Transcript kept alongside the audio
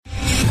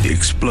The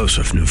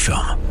explosive new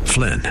film,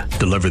 Flynn,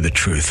 deliver the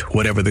truth,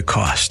 whatever the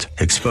cost,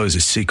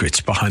 exposes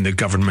secrets behind the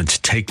government's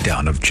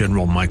takedown of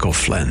General Michael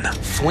Flynn.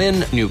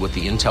 Flynn knew what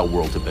the intel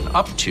world had been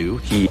up to.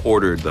 He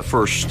ordered the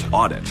first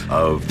audit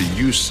of the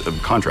use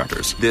of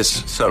contractors.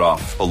 This set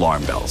off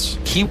alarm bells.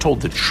 He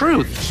told the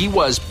truth. He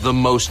was the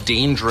most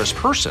dangerous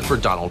person for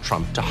Donald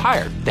Trump to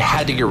hire. They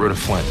had to get rid of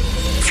Flynn.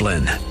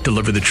 Flynn,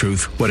 deliver the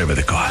truth, whatever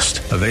the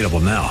cost. Available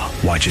now.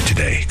 Watch it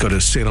today. Go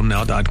to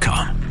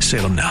salemnow.com.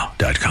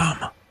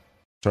 salemnow.com.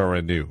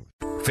 Sorry, News.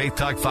 Faith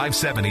Talk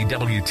 570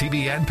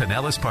 WTBN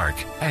Pinellas Park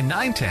and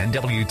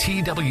 910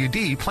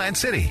 WTWD Plant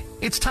City.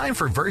 It's time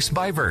for Verse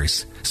by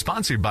Verse,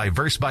 sponsored by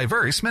Verse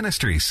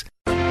Ministries.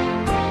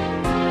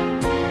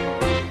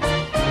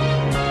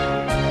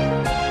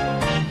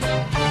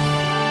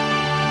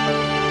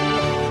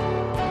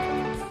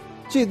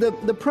 See,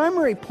 the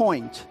primary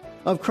point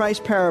of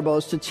Christ's parable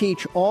is to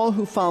teach all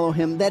who follow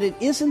him that it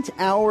isn't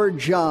our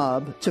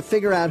job to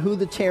figure out who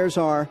the tares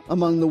are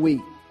among the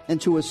wheat and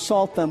to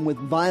assault them with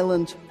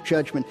violent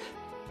judgment.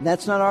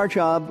 That's not our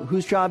job.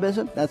 Whose job is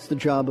it? That's the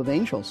job of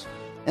angels.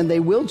 And they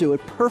will do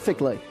it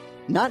perfectly.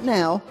 Not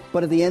now,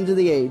 but at the end of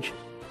the age.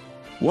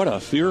 What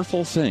a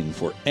fearful thing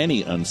for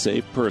any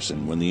unsaved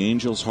person when the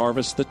angels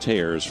harvest the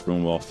tares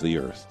from off the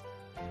earth.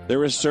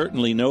 There is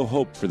certainly no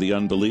hope for the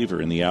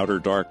unbeliever in the outer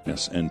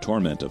darkness and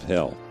torment of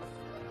hell.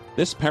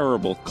 This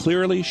parable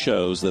clearly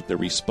shows that the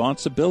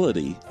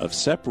responsibility of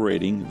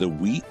separating the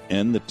wheat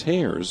and the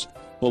tares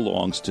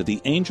belongs to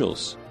the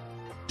angels.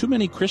 Too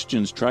many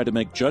Christians try to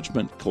make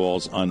judgment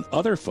calls on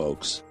other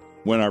folks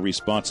when our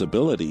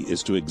responsibility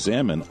is to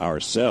examine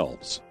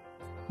ourselves.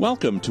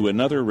 Welcome to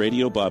another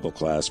radio Bible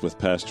class with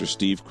Pastor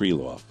Steve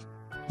Kreloff.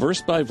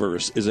 Verse by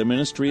Verse is a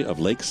ministry of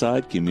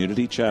Lakeside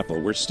Community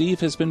Chapel where Steve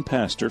has been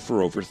pastor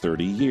for over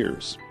 30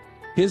 years.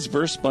 His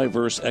verse by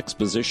verse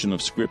exposition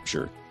of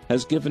Scripture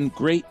has given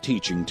great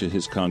teaching to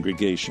his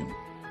congregation.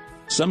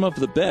 Some of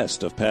the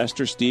best of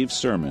Pastor Steve's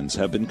sermons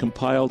have been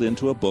compiled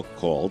into a book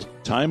called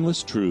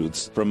Timeless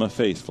Truths from a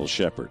Faithful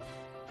Shepherd.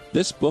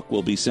 This book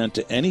will be sent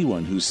to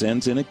anyone who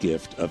sends in a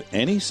gift of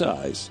any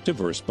size to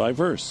Verse by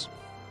Verse.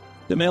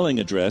 The mailing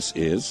address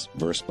is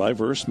Verse by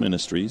Verse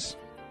Ministries,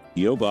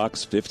 P.O.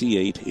 Box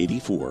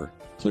 5884,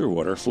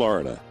 Clearwater,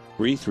 Florida,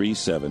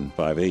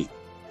 33758.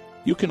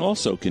 You can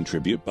also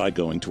contribute by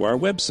going to our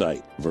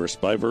website,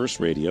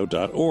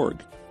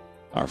 versebyverseradio.org.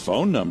 Our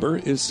phone number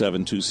is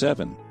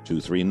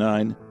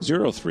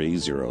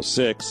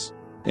 727-239-0306,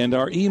 and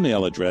our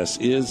email address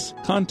is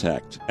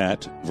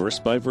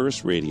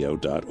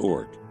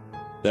contact@versebyverseradio.org.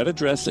 That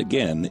address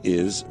again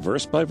is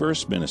Verse by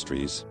Verse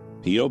Ministries,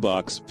 P.O.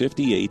 Box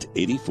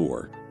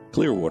 5884,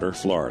 Clearwater,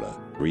 Florida,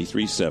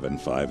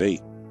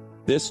 33758.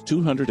 This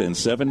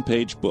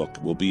 207-page book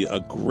will be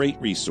a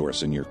great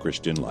resource in your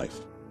Christian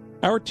life.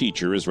 Our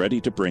teacher is ready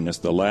to bring us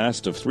the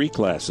last of 3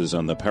 classes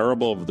on the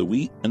parable of the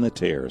wheat and the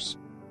tares.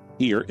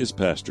 Here is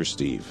Pastor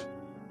Steve.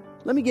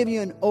 Let me give you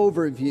an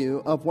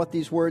overview of what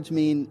these words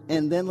mean,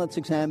 and then let's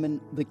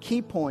examine the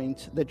key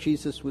point that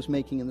Jesus was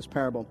making in this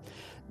parable.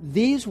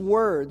 These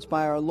words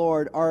by our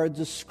Lord are a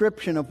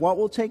description of what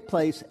will take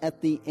place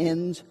at the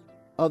end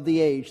of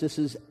the age. This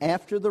is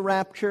after the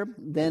rapture,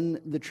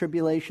 then the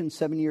tribulation,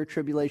 7-year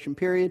tribulation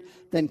period,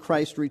 then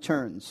Christ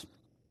returns.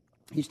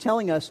 He's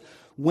telling us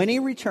when he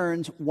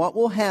returns what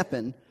will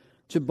happen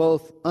to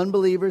both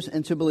unbelievers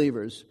and to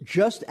believers.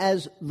 Just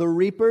as the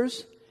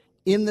reapers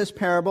in this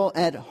parable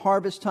at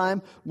harvest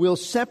time will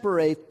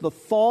separate the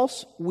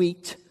false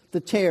wheat, the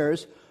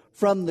tares,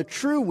 from the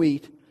true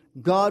wheat,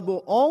 God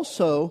will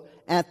also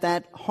at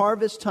that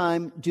harvest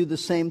time do the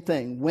same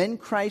thing. When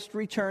Christ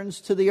returns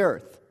to the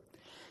earth,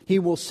 he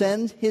will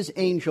send his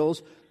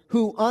angels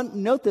who,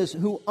 note this,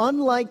 who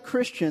unlike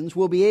Christians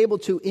will be able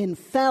to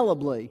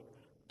infallibly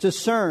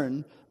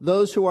discern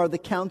those who are the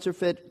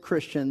counterfeit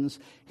Christians.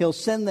 He'll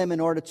send them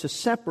in order to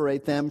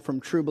separate them from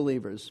true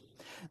believers.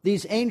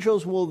 These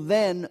angels will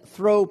then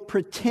throw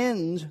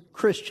pretend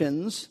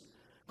Christians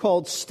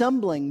called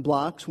stumbling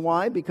blocks.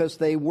 Why? Because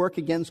they work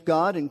against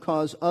God and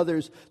cause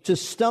others to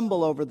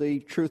stumble over the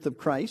truth of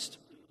Christ.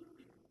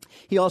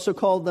 He also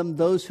called them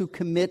those who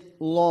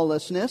commit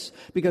lawlessness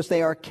because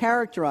they are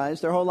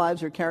characterized, their whole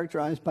lives are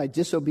characterized by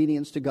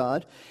disobedience to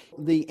God.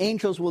 The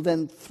angels will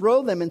then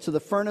throw them into the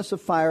furnace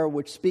of fire,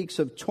 which speaks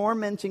of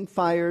tormenting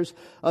fires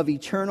of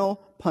eternal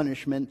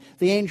punishment.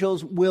 The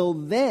angels will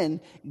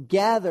then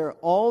gather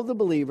all the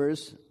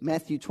believers.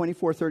 Matthew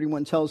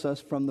 24:31 tells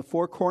us from the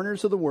 4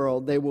 corners of the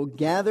world, they will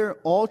gather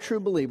all true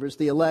believers,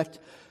 the elect,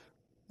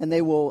 and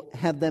they will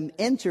have them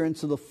enter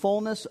into the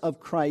fullness of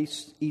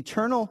Christ's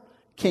eternal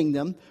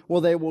kingdom,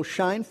 where they will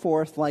shine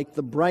forth like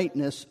the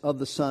brightness of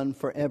the sun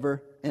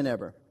forever and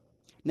ever.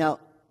 Now,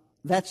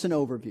 that's an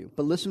overview,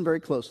 but listen very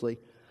closely.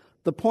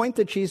 The point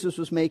that Jesus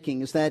was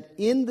making is that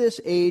in this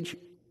age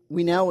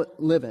we now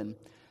live in,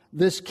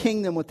 this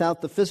kingdom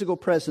without the physical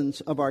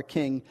presence of our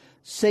King,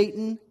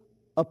 Satan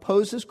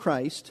opposes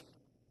Christ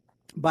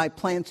by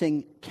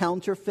planting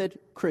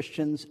counterfeit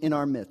Christians in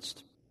our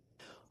midst.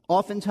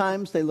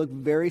 Oftentimes they look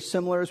very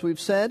similar, as we've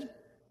said.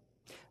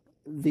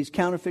 These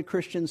counterfeit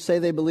Christians say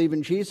they believe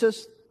in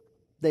Jesus.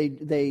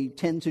 They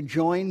tend to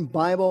join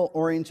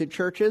Bible-oriented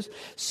churches.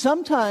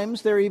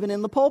 Sometimes they're even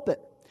in the pulpit.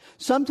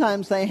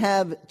 Sometimes they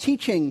have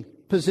teaching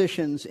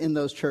positions in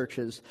those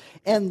churches.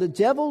 And the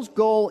devil's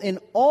goal in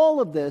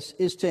all of this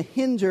is to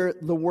hinder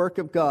the work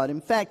of God.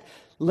 In fact,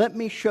 let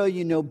me show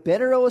you no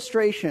better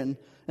illustration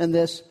than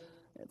this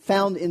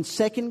found in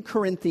 2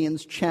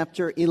 Corinthians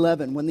chapter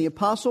 11. When the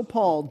Apostle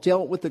Paul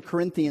dealt with the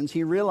Corinthians,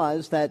 he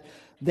realized that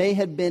they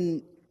had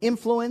been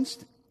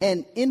influenced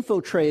and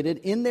infiltrated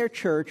in their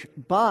church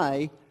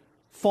by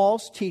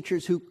false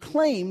teachers who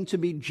claimed to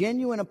be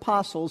genuine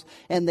apostles,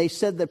 and they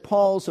said that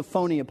Paul's a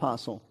phony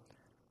apostle.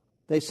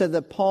 They said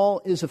that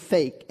Paul is a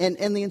fake. And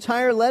the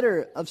entire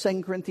letter of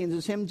 2 Corinthians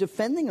is him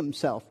defending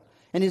himself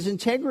and his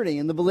integrity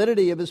and the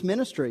validity of his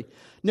ministry.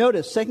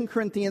 Notice 2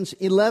 Corinthians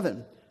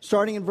 11,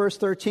 starting in verse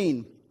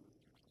 13.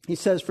 He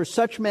says, "For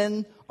such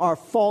men are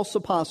false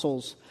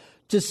apostles,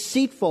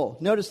 deceitful."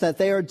 Notice that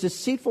they are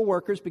deceitful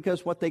workers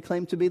because what they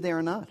claim to be, they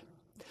are not.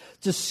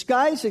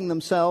 "Disguising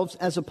themselves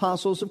as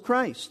apostles of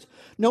Christ.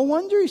 No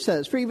wonder," he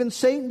says, "for even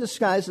Satan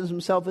disguises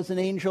himself as an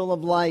angel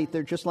of light."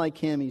 They're just like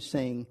him, he's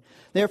saying.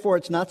 "Therefore,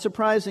 it's not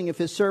surprising if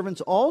his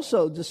servants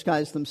also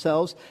disguise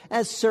themselves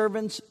as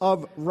servants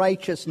of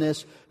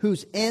righteousness,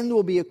 whose end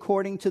will be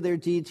according to their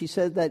deeds." He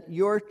said that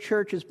your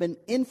church has been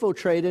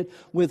infiltrated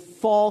with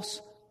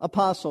false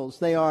apostles.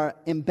 They are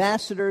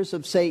ambassadors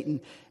of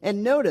Satan.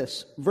 And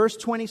notice, verse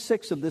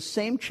 26 of this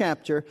same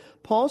chapter,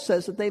 Paul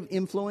says that they've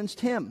influenced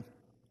him.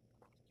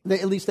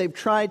 At least they've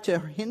tried to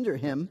hinder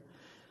him.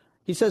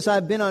 He says,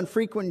 "I've been on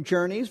frequent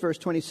journeys," verse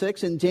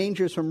 26, "in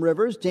dangers from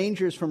rivers,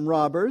 dangers from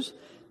robbers,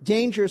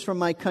 dangers from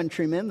my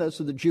countrymen," those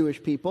are the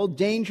Jewish people,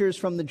 "dangers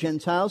from the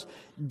Gentiles,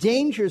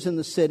 dangers in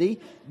the city,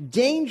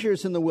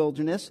 dangers in the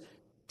wilderness,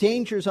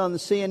 dangers on the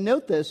sea," and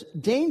note this,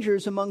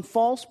 dangers among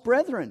false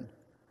brethren.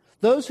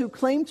 Those who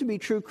claim to be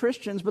true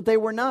Christians, but they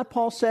were not,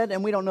 Paul said,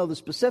 and we don't know the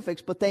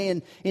specifics, but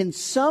they in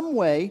some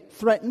way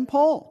threatened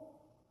Paul.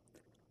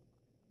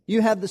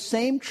 You have the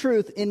same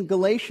truth in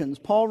Galatians.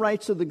 Paul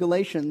writes to the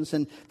Galatians,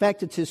 and in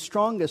fact, it's his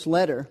strongest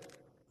letter,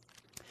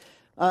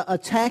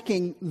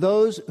 attacking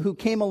those who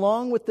came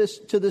along with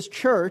to this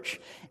church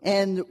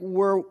and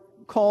were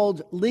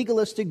called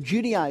legalistic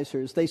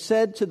Judaizers. They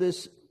said to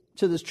this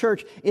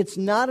church, "It's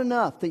not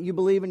enough that you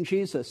believe in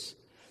Jesus.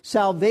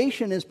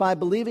 Salvation is by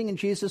believing in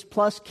Jesus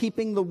plus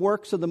keeping the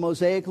works of the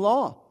Mosaic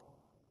law."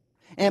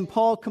 And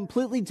Paul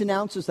completely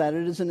denounces that.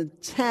 It is an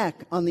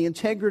attack on the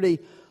integrity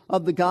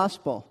of the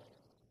gospel.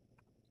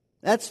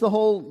 That's the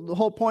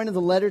whole point of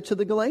the letter to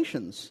the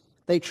Galatians.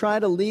 They try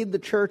to lead the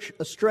church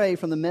astray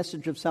from the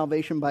message of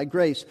salvation by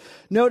grace.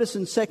 Notice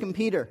in 2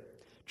 Peter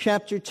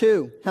chapter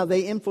 2 how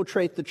they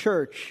infiltrate the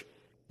church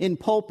in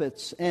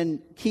pulpits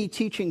and key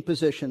teaching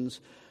positions.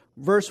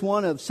 Verse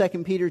 1 of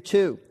 2 Peter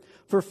 2.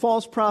 "For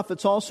false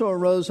prophets also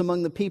arose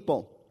among the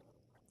people,"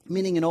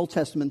 meaning in Old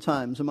Testament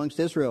times amongst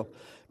Israel,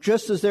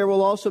 "just as there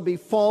will also be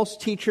false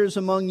teachers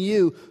among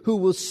you who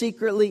will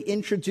secretly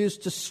introduce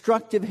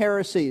destructive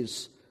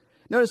heresies."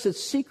 Notice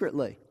it's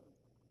secretly.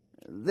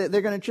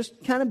 They're going to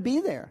just kind of be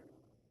there.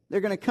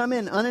 They're going to come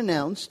in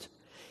unannounced,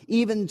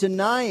 even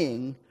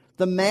denying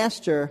the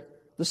master,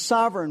 the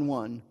sovereign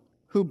one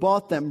who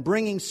bought them,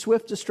 bringing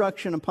swift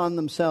destruction upon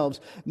themselves.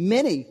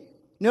 Many,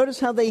 notice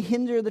how they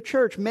hinder the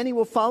church. Many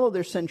will follow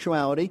their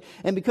sensuality,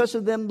 and because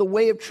of them, the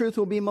way of truth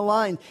will be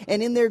maligned.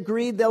 And in their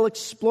greed, they'll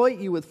exploit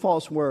you with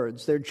false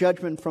words. Their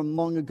judgment from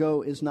long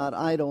ago is not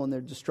idle, and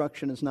their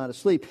destruction is not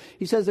asleep.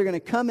 He says they're going to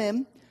come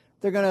in.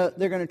 They're going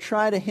to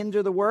try to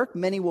hinder the work.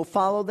 Many will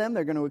follow them.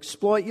 They're going to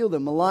exploit you. They'll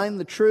malign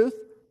the truth.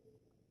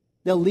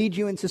 They'll lead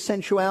you into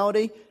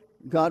sensuality.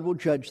 God will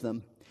judge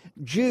them.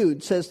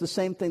 Jude says the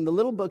same thing. The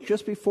little book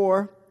just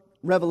before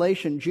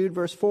Revelation, Jude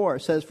verse 4,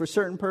 says, "For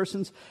certain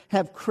persons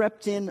have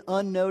crept in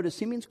unnoticed."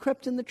 He means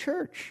crept in the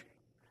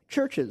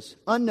churches,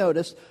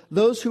 unnoticed.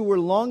 "Those who were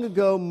long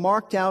ago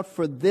marked out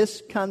for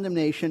this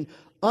condemnation,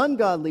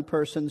 ungodly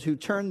persons who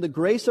turn the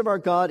grace of our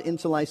God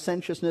into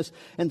licentiousness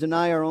and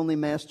deny our only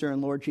Master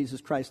and Lord Jesus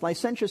Christ."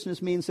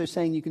 Licentiousness means they're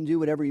saying you can do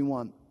whatever you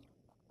want.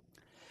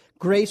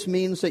 Grace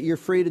means that you're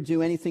free to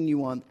do anything you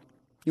want.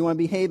 You want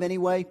to behave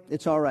anyway?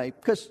 It's all right.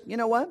 Because you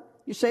know what?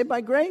 You're saved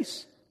by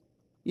grace.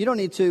 You don't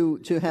need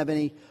to have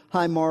any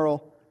high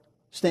moral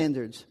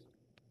standards.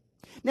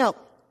 Now,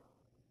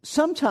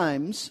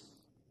 sometimes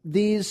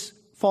these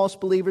false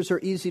believers are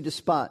easy to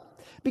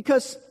spot.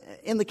 Because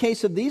in the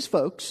case of these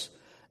folks,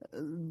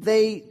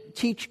 they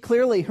teach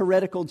clearly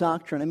heretical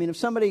doctrine. I mean, if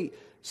somebody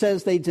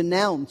says they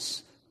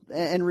denounce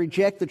and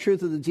reject the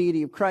truth of the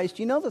deity of Christ,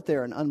 you know that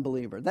they're an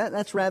unbeliever.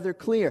 That's rather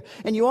clear.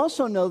 And you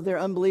also know they're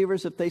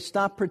unbelievers if they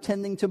stop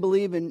pretending to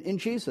believe in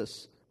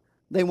Jesus.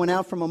 They went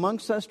out from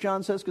amongst us,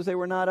 John says, because they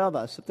were not of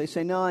us. If they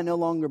say, "No, I no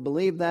longer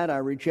believe that, I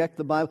reject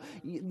the Bible,"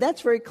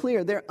 that's very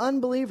clear. They're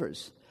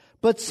unbelievers.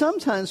 But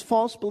sometimes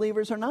false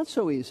believers are not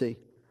so easy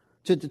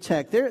to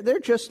detect. They're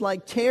just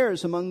like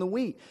tares among the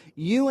wheat.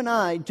 You and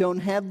I don't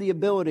have the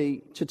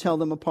ability to tell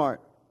them apart.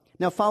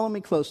 Now follow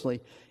me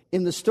closely.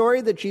 In the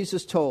story that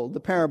Jesus told, the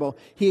parable,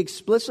 he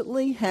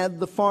explicitly had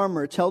the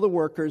farmer tell the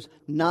workers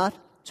not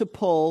to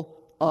pull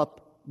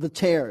up the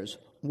tares.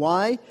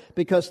 Why?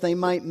 Because they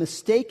might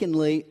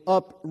mistakenly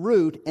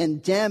uproot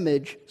and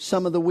damage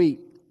some of the wheat.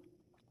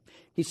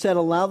 He said,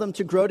 allow them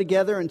to grow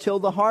together until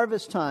the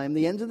harvest time,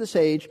 the end of this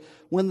age,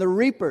 when the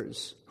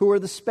reapers, who are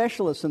the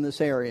specialists in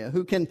this area,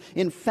 who can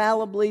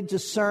infallibly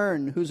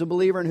discern who's a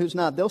believer and who's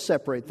not, they'll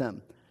separate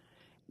them.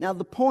 Now,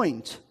 the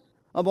point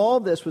of all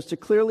this was to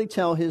clearly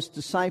tell his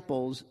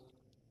disciples,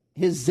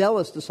 his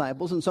zealous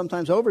disciples, and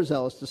sometimes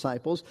overzealous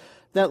disciples,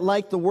 that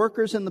like the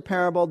workers in the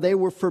parable, they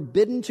were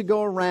forbidden to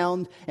go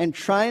around and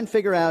try and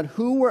figure out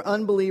who were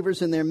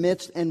unbelievers in their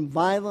midst and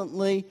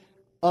violently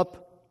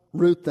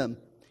uproot them.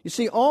 You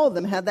see, all of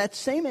them had that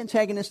same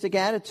antagonistic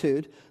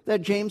attitude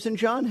that James and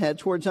John had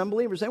towards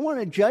unbelievers. They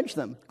wanted to judge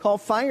them, call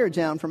fire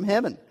down from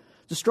heaven,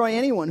 destroy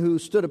anyone who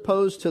stood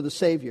opposed to the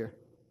Savior.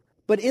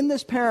 But in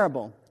this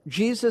parable,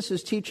 Jesus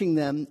is teaching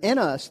them and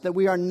us that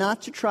we are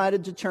not to try to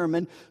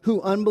determine who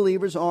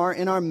unbelievers are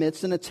in our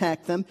midst and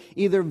attack them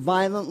either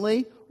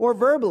violently or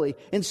verbally.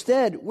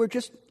 Instead, we're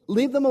just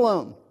leave them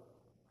alone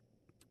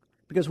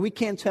because we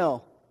can't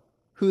tell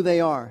who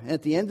they are. And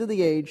at the end of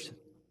the age,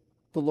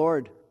 the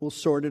Lord will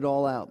sort it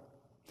all out.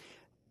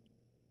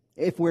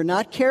 If we're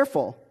not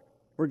careful,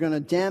 we're going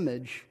to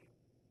damage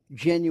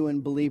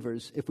genuine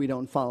believers if we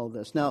don't follow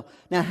this. Now,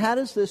 how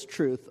does this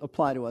truth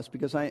apply to us?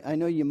 Because I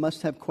know you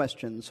must have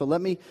questions. So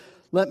let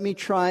me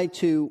try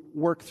to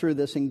work through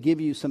this and give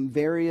you some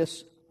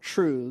various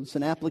truths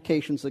and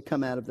applications that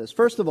come out of this.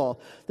 First of all,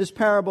 this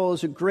parable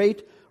is a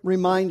great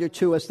reminder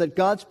to us that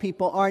God's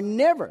people are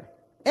never,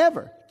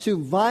 ever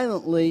to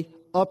violently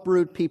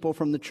uproot people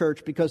from the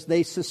church because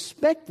they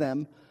suspect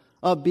them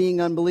of being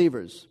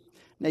unbelievers.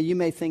 Now, you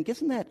may think,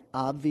 isn't that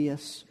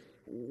obvious?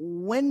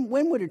 When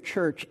would a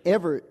church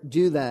ever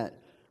do that?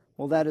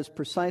 Well, that is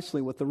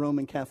precisely what the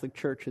Roman Catholic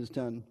Church has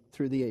done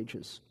through the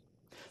ages.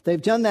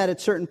 They've done that at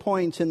certain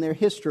points in their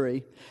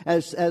history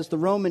as the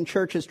Roman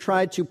Church has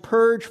tried to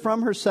purge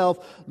from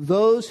herself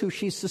those who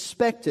she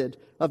suspected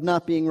of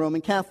not being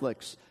Roman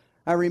Catholics.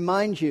 I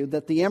remind you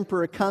that the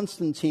Emperor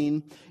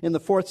Constantine in the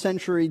 4th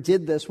century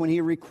did this when he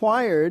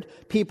required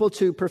people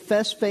to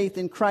profess faith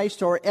in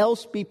Christ or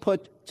else be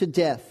put to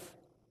death.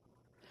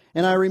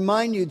 And I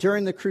remind you,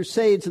 during the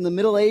Crusades in the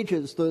Middle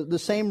Ages, the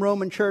same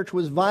Roman Church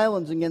was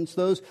violent against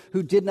those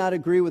who did not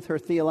agree with her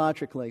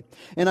theologically.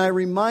 And I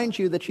remind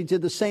you that she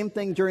did the same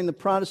thing during the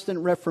Protestant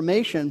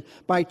Reformation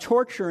by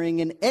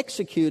torturing and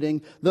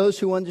executing those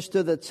who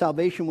understood that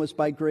salvation was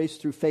by grace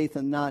through faith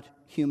and not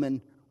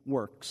human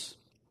works.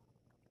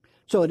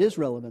 So it is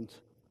relevant.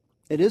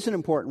 It is an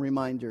important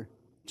reminder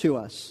to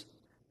us.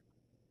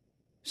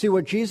 See,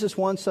 what Jesus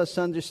wants us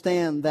to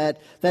understand that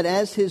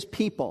as His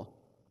people,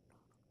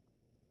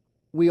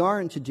 we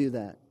aren't to do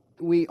that.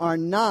 We are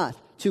not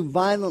to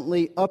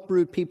violently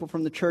uproot people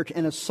from the church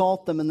and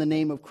assault them in the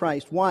name of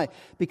Christ. Why?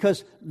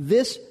 Because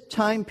this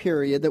time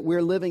period that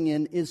we're living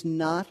in is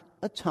not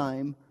a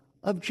time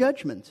of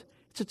judgment.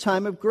 It's a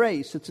time of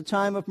grace. It's a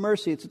time of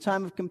mercy. It's a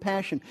time of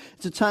compassion.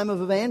 It's a time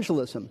of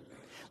evangelism.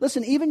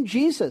 Listen, even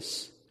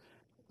Jesus,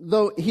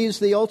 though He's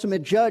the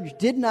ultimate judge,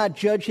 did not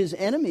judge His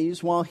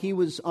enemies while He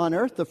was on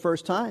earth the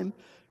first time.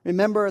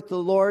 Remember at the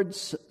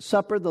Lord's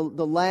Supper, the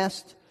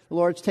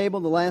Lord's table,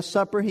 the Last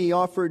Supper, He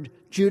offered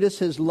Judas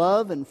His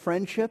love and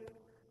friendship.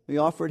 He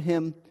offered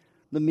him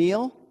the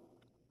meal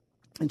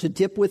and to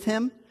dip with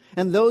Him.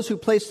 And those who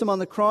placed Him on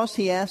the cross,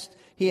 He asked,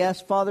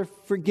 Father,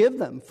 forgive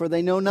them, for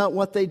they know not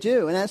what they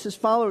do. And as His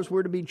followers,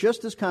 we're to be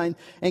just as kind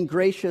and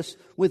gracious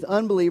with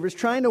unbelievers,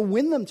 trying to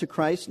win them to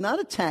Christ,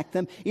 not attack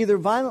them, either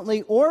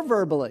violently or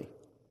verbally.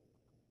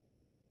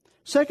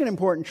 Second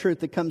important truth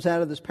that comes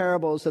out of this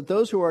parable is that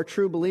those who are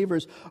true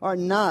believers are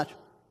not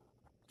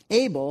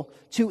able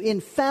to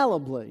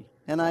infallibly,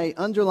 and I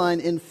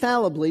underline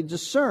infallibly,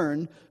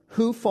 discern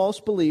who false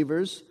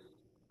believers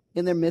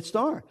in their midst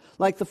are.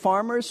 Like the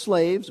farmer's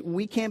slaves,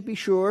 we can't be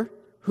sure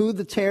who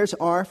the tares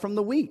are from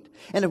the wheat.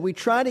 And if we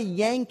try to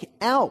yank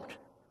out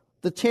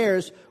the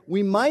tares,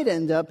 we might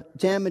end up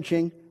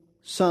damaging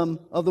some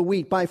of the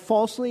wheat by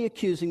falsely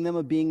accusing them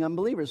of being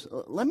unbelievers.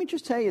 Let me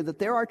just tell you that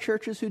there are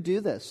churches who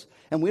do this,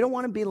 and we don't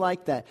want to be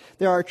like that.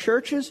 There are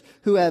churches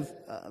who have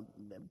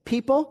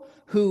people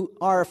who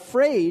are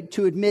afraid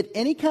to admit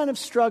any kind of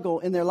struggle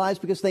in their lives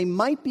because they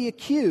might be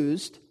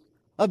accused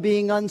of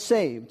being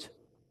unsaved.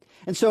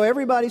 And so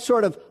everybody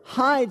sort of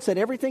hides that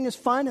everything is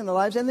fine in their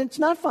lives, and it's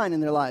not fine in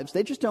their lives.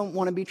 They just don't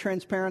want to be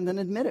transparent and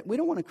admit it. We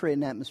don't want to create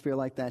an atmosphere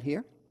like that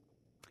here.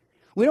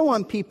 We don't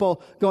want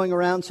people going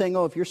around saying,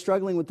 oh, if you're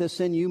struggling with this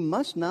sin, you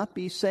must not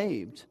be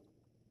saved.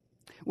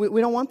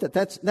 We don't want that.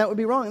 That would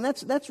be wrong. And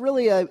that's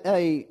really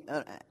a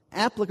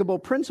applicable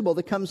principle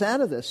that comes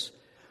out of this.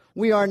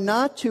 We are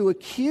not to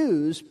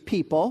accuse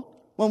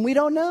people when we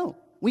don't know.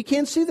 We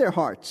can't see their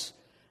hearts.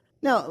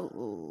 Now,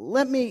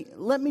 let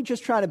me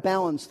just try to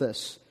balance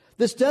this.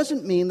 This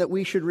doesn't mean that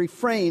we should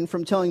refrain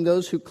from telling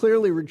those who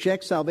clearly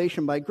reject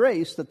salvation by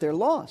grace that they're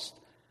lost.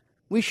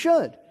 We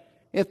should.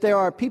 If there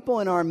are people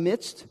in our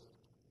midst,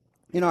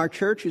 in our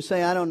church, who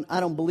say, I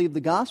don't believe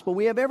the gospel,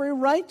 we have every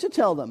right to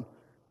tell them,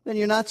 then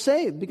you're not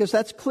saved, because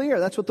that's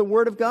clear. That's what the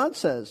Word of God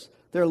says.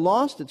 They're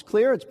lost. It's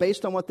clear. It's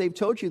based on what they've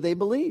told you they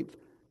believe.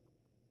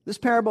 This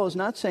parable is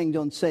not saying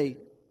don't say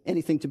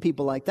anything to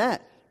people like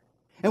that.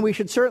 And we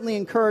should certainly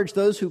encourage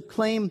those who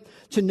claim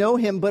to know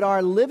him but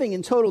are living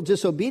in total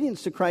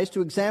disobedience to Christ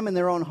to examine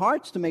their own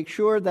hearts to make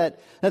sure that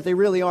they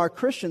really are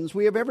Christians.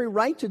 We have every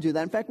right to do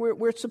that. In fact,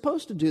 we're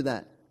supposed to do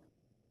that.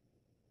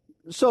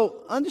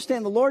 So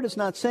understand, the Lord is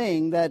not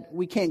saying that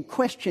we can't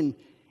question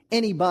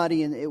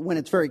anybody when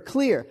it's very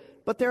clear,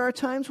 but there are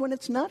times when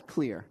it's not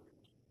clear.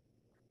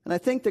 And I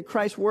think that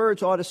Christ's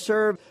words ought to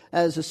serve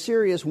as a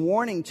serious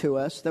warning to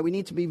us that we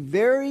need to be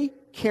very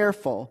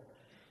careful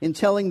in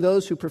telling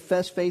those who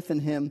profess faith in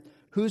him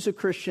who's a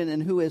Christian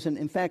and who isn't.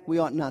 In fact, we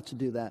ought not to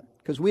do that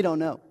because we don't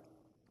know.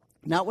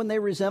 Not when they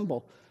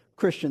resemble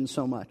Christians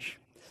so much.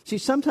 See,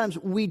 sometimes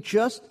we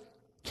just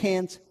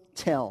can't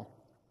tell.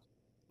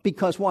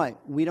 Because why?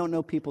 We don't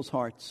know people's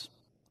hearts.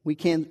 We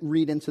can't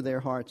read into their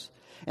hearts.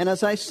 And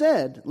as I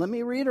said, let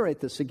me reiterate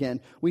this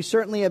again. We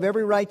certainly have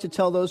every right to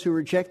tell those who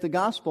reject the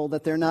gospel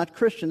that they're not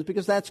Christians,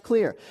 because that's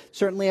clear.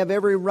 Certainly have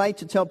every right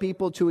to tell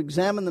people to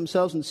examine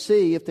themselves and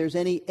see if there's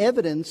any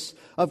evidence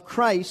of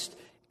Christ's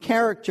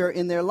character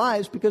in their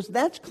lives, because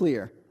that's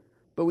clear.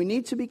 But we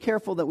need to be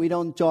careful that we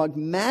don't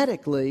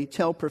dogmatically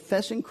tell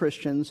professing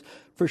Christians,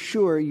 for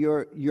sure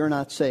you're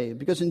not saved.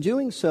 Because in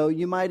doing so,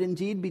 you might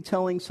indeed be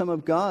telling some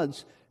of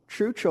God's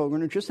true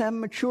children who just haven't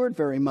matured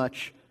very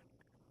much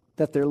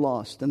that they're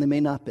lost, and they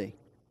may not be.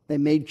 They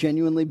may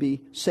genuinely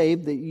be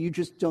saved. That you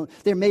just don't.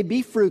 There may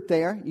be fruit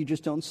there, you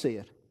just don't see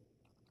it.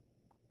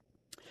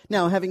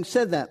 Now, having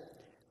said that,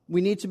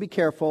 we need to be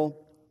careful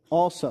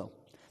also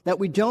that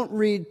we don't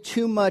read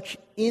too much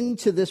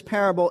into this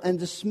parable and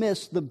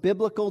dismiss the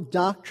biblical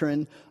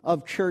doctrine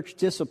of church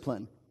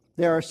discipline.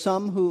 There are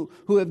some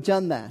who have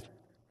done that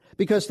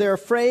because they're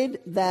afraid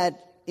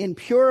that in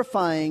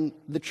purifying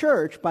the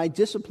church by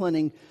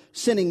disciplining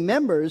sinning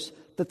members,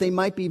 that they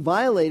might be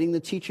violating the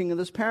teaching of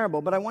this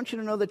parable. But I want you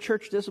to know that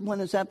church discipline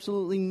has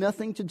absolutely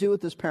nothing to do with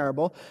this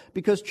parable,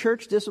 because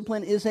church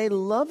discipline is a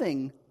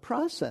loving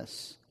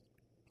process.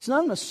 It's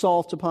not an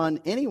assault upon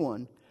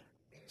anyone.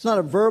 It's not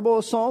a verbal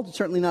assault. It's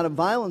certainly not a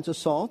violent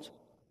assault.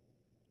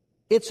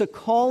 It's a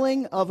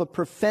calling of a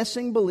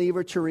professing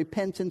believer to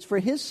repentance for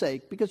his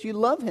sake, because you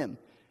love him.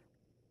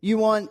 You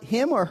want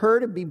him or her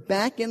to be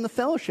back in the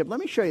fellowship. Let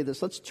me show you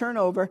this. Let's turn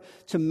over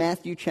to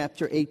Matthew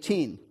chapter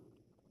 18.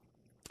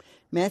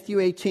 Matthew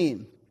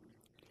 18.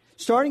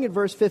 Starting at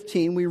verse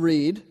 15, we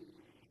read,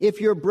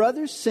 "If your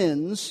brother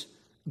sins,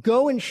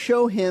 go and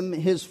show him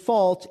his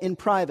fault in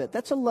private."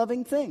 That's a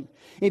loving thing.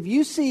 If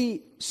you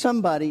see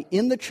somebody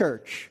in the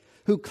church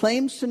who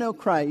claims to know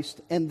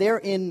Christ and they're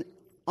in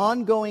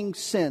ongoing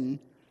sin,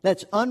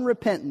 that's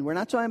unrepentant. We're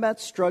not talking about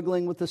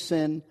struggling with the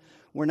sin.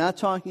 We're not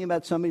talking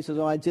about somebody who says,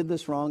 "Oh, I did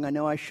this wrong. I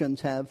know I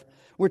shouldn't have."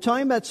 We're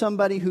talking about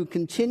somebody who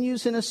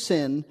continues in a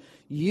sin.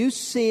 You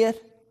see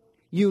it.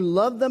 You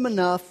love them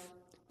enough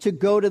to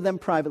go to them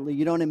privately.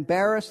 You don't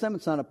embarrass them.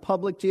 It's not a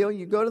public deal.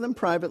 You go to them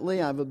privately.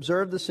 I've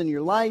observed this in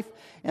your life,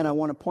 and I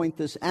want to point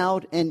this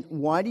out. And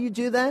why do you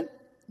do that?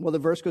 Well, the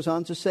verse goes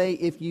on to say,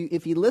 if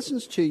he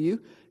listens to you,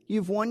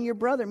 you've won your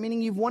brother,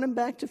 meaning you've won him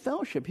back to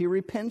fellowship. He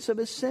repents of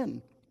his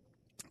sin.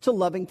 It's a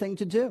loving thing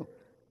to do.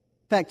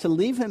 In fact, to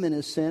leave him in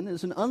his sin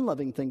is an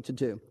unloving thing to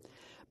do.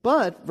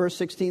 But verse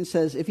 16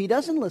 says, if he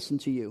doesn't listen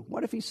to you,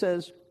 what if he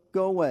says,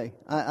 "Go away.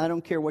 I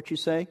don't care what you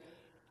say.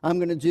 I'm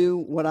going to do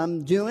what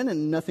I'm doing,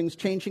 and nothing's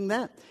changing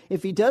that."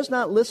 If he does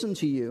not listen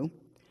to you,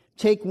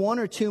 take one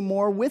or two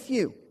more with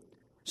you,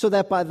 so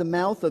that by the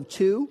mouth of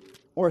 2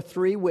 or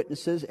 3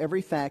 witnesses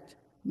every fact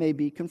may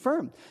be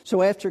confirmed.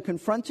 So after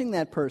confronting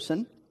that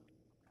person,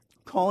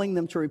 calling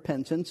them to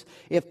repentance,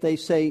 if they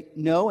say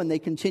no and they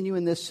continue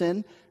in this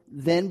sin,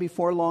 then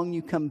before long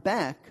you come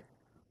back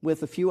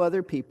with a few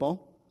other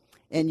people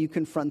and you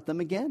confront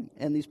them again.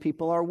 And these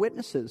people are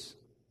witnesses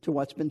to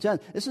what's been done.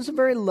 This is a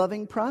very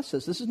loving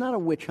process. This is not a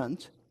witch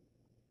hunt.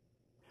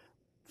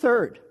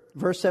 Third,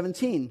 verse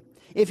 17.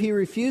 If he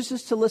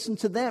refuses to listen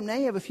to them, now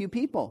you have a few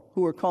people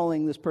who are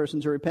calling this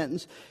person to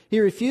repentance. He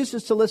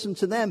refuses to listen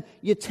to them.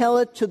 You tell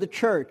it to the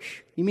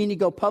church. You mean you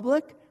go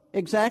public?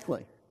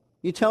 Exactly.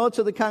 You tell it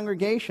to the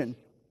congregation.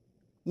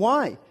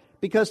 Why?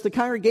 Because the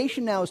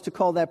congregation now is to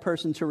call that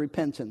person to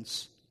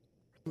repentance.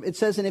 It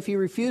says, and if he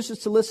refuses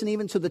to listen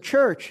even to the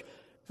church,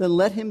 then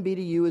let him be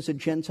to you as a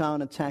Gentile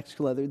and a tax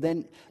collector.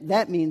 Then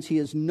that means he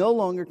is no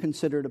longer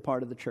considered a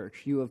part of the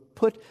church. You have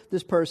put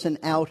this person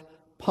out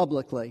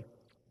publicly.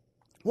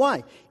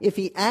 Why? If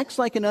he acts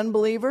like an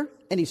unbeliever,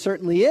 and he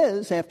certainly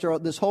is, after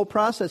this whole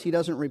process he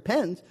doesn't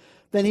repent,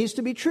 then he's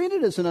to be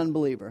treated as an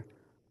unbeliever.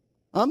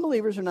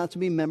 Unbelievers are not to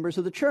be members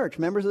of the church.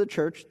 Members of the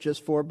church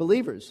just for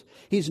believers.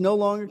 He's no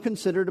longer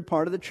considered a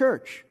part of the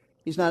church.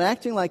 He's not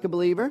acting like a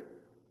believer.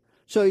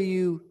 So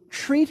you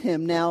treat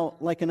him now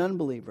like an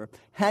unbeliever.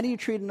 How do you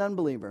treat an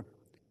unbeliever?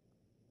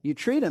 You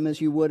treat him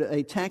as you would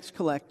a tax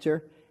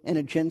collector and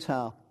a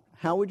Gentile.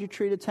 How would you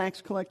treat a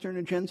tax collector and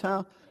a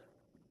Gentile?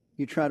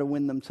 You try to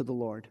win them to the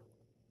Lord.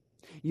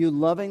 You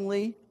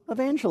lovingly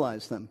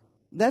evangelize them.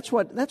 That's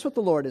what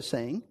the Lord is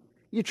saying.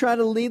 You try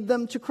to lead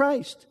them to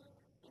Christ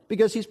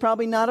because he's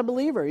probably not a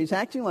believer. He's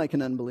acting like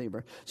an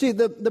unbeliever. See,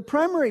 the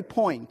primary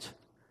point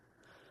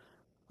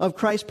of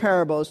Christ's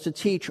parable is to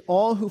teach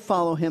all who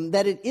follow him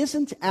that it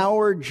isn't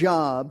our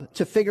job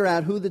to figure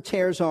out who the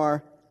tares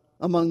are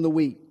among the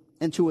wheat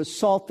and to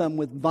assault them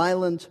with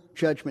violent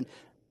judgment.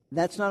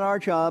 That's not our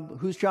job.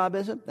 Whose job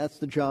is it? That's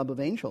the job of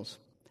angels.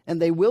 And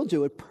they will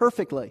do it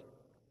perfectly.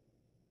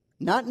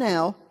 Not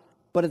now,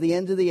 but at the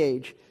end of the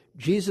age.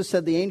 Jesus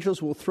said the angels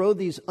will throw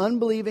these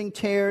unbelieving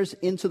tares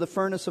into the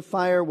furnace of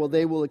fire where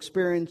they will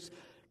experience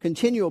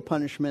continual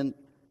punishment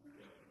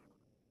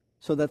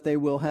so that they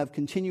will have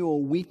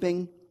continual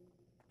weeping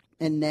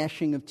and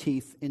gnashing of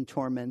teeth in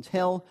torment.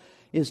 Hell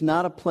is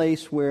not a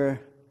place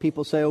where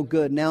people say, oh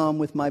good, now I'm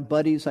with my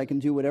buddies, I can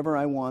do whatever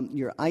I want.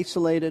 You're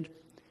isolated.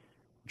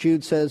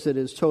 Jude says it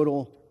is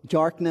total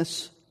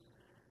darkness.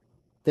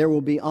 There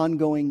will be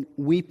ongoing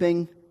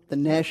weeping. The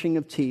gnashing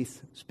of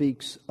teeth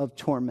speaks of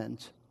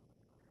torment.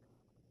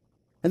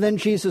 And then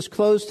Jesus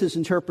closed his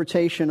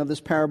interpretation of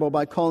this parable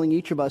by calling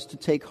each of us to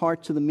take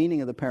heart to the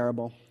meaning of the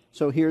parable.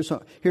 So here's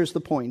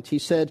the point. He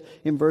said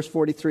in verse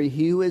 43,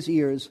 he who has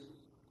ears,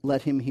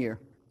 let him hear.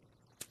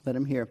 Let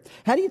him hear.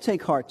 How do you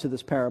take heart to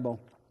this parable?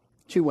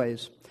 2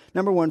 ways.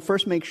 Number 1,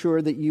 first make sure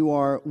that you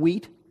are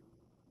wheat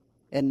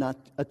and not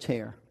a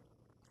tare.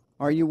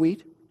 Are you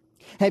wheat?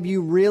 Have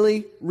you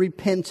really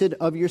repented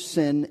of your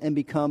sin and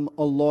become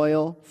a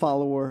loyal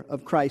follower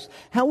of Christ?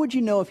 How would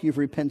you know if you've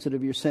repented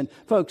of your sin?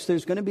 Folks,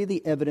 there's going to be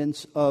the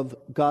evidence of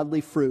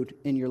godly fruit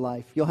in your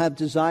life. You'll have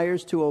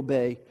desires to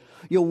obey.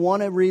 You'll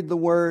want to read the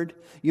Word.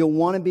 You'll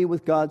want to be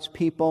with God's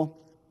people.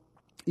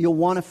 You'll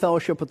want to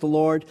fellowship with the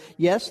Lord.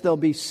 Yes, there'll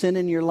be sin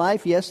in your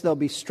life. Yes, there'll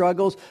be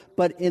struggles.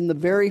 But in the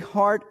very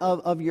heart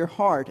of your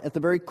heart, at the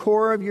very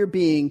core of your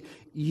being,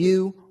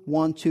 you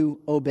want to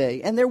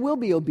obey. And there will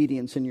be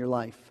obedience in your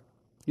life.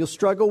 You'll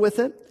struggle with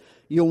it.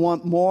 You'll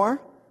want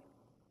more.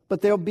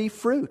 But there'll be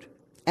fruit.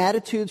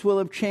 Attitudes will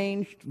have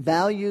changed.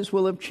 Values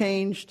will have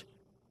changed.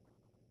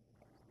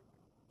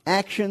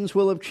 Actions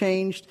will have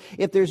changed.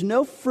 If there's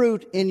no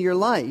fruit in your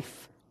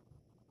life,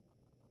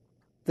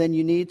 then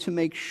you need to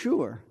make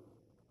sure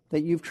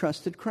that you've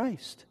trusted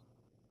Christ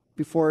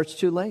before it's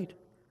too late,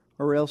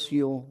 or else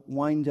you'll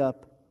wind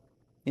up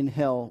in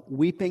hell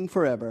weeping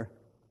forever,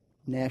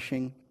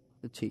 gnashing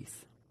the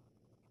teeth.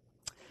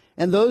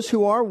 And those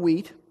who are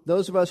wheat,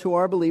 those of us who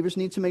are believers,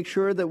 need to make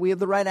sure that we have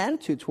the right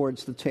attitude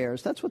towards the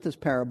tares. That's what this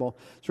parable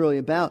is really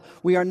about.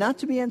 We are not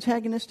to be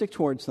antagonistic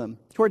towards them,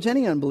 towards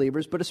any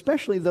unbelievers, but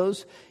especially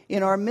those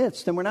in our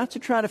midst. And we're not to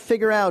try to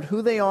figure out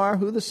who they are,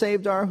 who the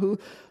saved are, who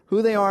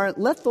they aren't.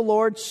 Let the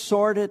Lord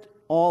sort it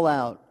all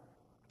out.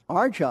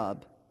 Our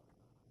job,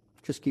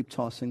 just keep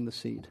tossing the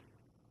seed.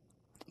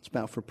 Let's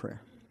bow for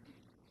prayer.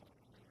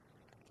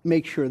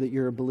 Make sure that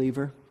you're a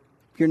believer.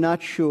 If you're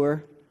not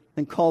sure,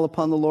 then call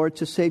upon the Lord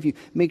to save you.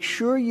 Make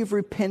sure you've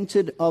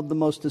repented of the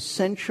most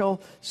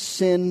essential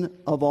sin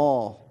of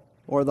all,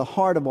 or the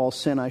heart of all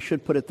sin, I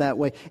should put it that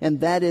way,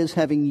 and that is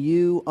having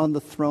you on the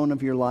throne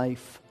of your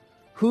life.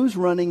 Who's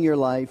running your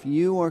life,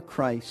 you or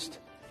Christ?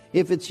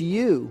 If it's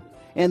you,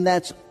 and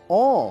that's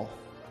all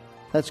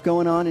that's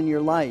going on in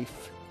your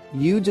life,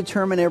 you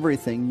determine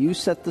everything. You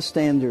set the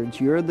standards.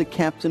 You're the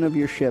captain of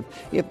your ship.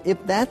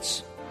 If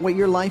that's what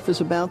your life is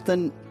about,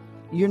 then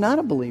you're not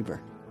a believer.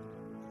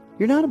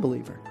 You're not a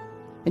believer.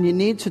 And you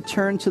need to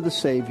turn to the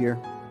Savior,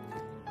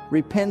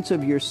 repent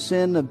of your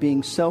sin of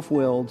being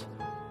self-willed,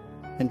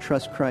 and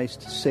trust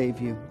Christ to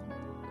save you.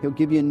 He'll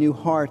give you a new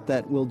heart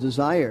that will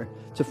desire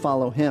to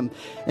follow Him.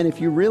 And if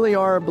you really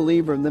are a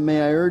believer, then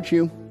may I urge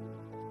you,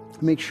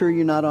 make sure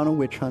you're not on a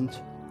witch hunt.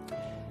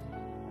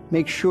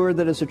 Make sure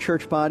that as a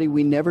church body,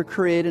 we never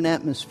create an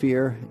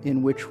atmosphere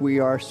in which we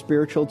are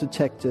spiritual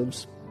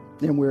detectives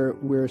and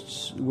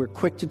we're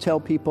quick to tell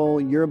people,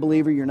 you're a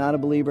believer, you're not a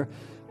believer.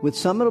 With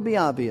some, it'll be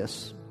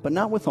obvious, but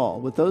not with all.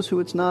 With those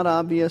who it's not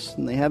obvious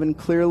and they haven't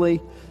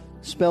clearly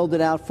spelled it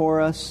out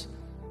for us,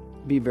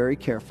 be very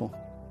careful.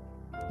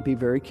 Be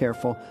very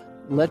careful.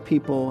 Let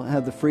people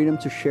have the freedom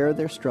to share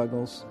their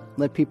struggles.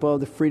 Let people have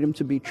the freedom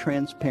to be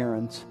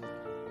transparent,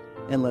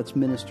 and let's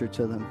minister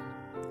to them.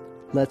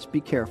 Let's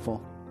be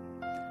careful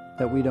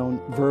that we don't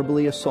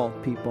verbally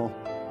assault people.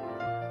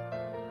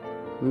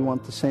 We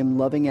want the same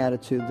loving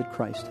attitude that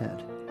Christ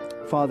had.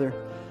 Father,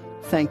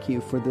 thank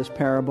you for this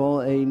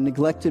parable, a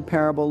neglected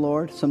parable,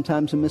 Lord,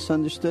 sometimes a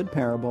misunderstood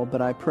parable,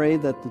 but I pray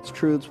that its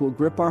truths will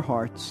grip our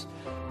hearts.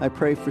 I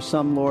pray for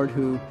some, Lord,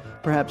 who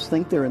perhaps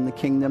think they're in the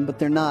kingdom, but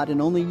they're not,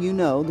 and only you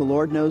know. The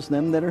Lord knows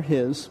them that are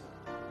His.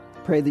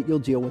 Pray that you'll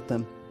deal with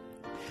them.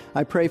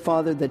 I pray,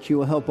 Father, that you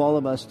will help all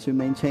of us to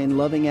maintain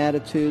loving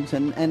attitudes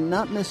and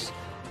not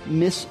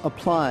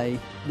misapply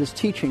this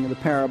teaching of the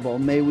parable.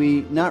 May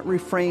we not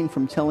refrain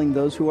from telling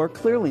those who are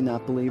clearly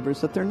not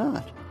believers that they're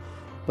not.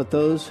 But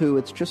those who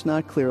it's just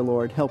not clear,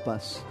 Lord, help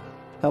us.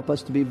 Help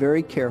us to be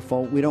very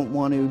careful. We don't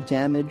want to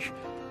damage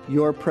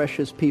your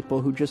precious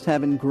people who just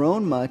haven't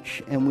grown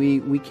much, and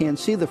we can't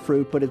see the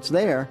fruit, but it's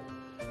there.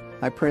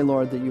 I pray,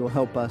 Lord, that you will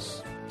help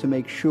us to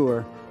make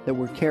sure that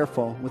we're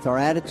careful with our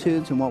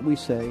attitudes and what we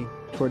say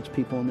towards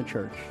people in the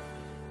church.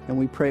 And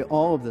we pray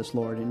all of this,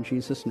 Lord, in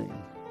Jesus' name.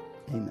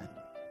 Amen.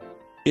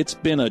 It's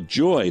been a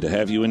joy to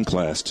have you in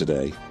class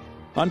today.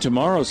 On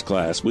tomorrow's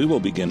class, we will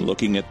begin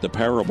looking at the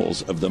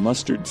parables of the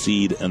mustard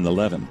seed and the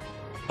leaven.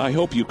 I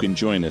hope you can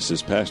join us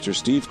as Pastor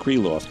Steve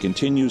Kreloff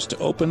continues to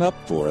open up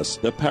for us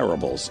the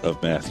parables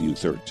of Matthew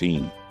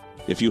 13.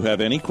 If you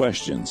have any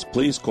questions,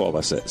 please call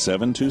us at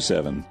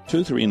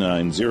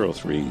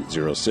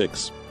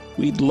 727-239-0306.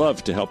 We'd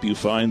love to help you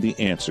find the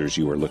answers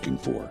you are looking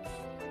for.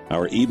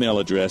 Our email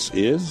address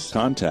is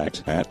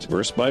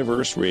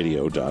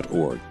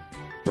contact@versebyverseradio.org.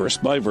 Verse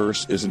by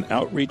Verse is an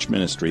outreach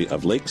ministry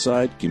of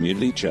Lakeside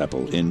Community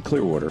Chapel in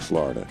Clearwater,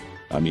 Florida.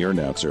 I'm your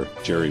announcer,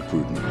 Jerry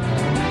Pruden.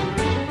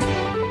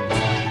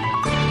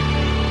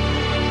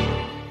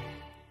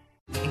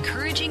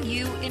 Encouraging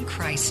you in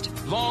Christ.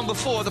 Long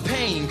before the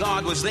pain,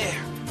 God was there.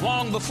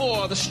 Long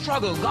before the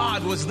struggle,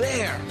 God was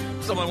there.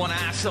 Someone want to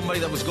ask somebody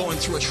that was going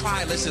through a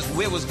trial, that says,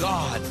 where was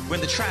God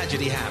when the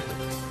tragedy happened?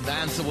 The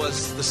answer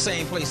was the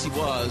same place he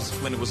was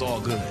when it was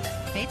all good.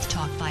 Faith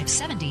Talk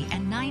 570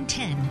 and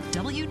 910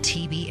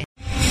 WTBN.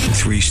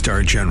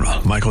 3-star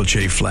General Michael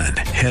J. Flynn,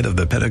 head of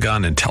the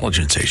Pentagon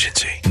Intelligence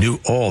Agency, knew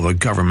all the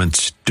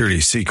government's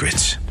dirty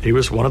secrets. He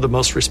was one of the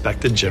most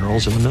respected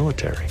generals in the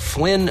military.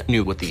 Flynn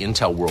knew what the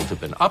intel world had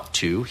been up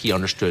to. He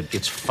understood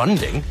its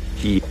funding.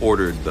 He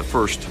ordered the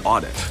first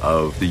audit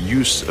of the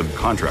use of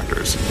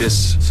contractors.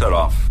 This set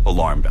off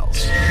alarm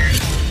bells.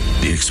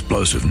 The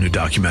explosive new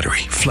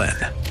documentary, Flynn,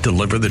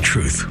 Deliver the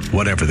Truth,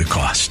 Whatever the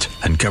Cost,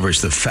 uncovers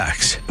the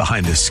facts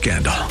behind this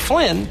scandal.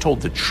 Flynn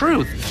told the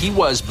truth. He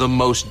was the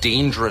most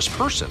dangerous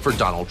person for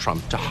Donald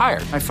Trump to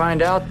hire. I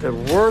find out the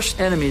worst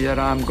enemy that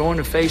I'm going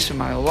to face in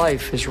my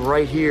life is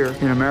right here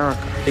in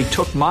America. They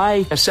took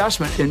my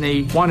assessment and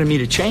they wanted me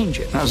to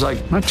change it. And I was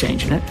like, I'm not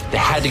changing it. They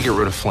had to get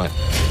rid of Flynn.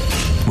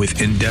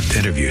 With in-depth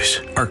interviews,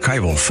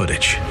 archival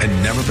footage,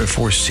 and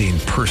never-before-seen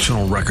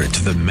personal records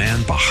of the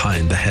man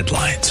behind the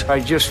headlines. I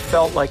just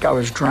felt like I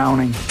was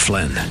drowning.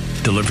 Flynn,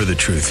 Deliver the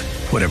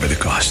Truth, Whatever the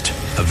Cost.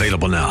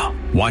 Available now.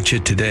 Watch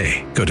it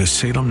today. Go to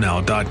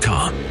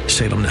salemnow.com.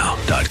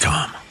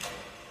 salemnow.com.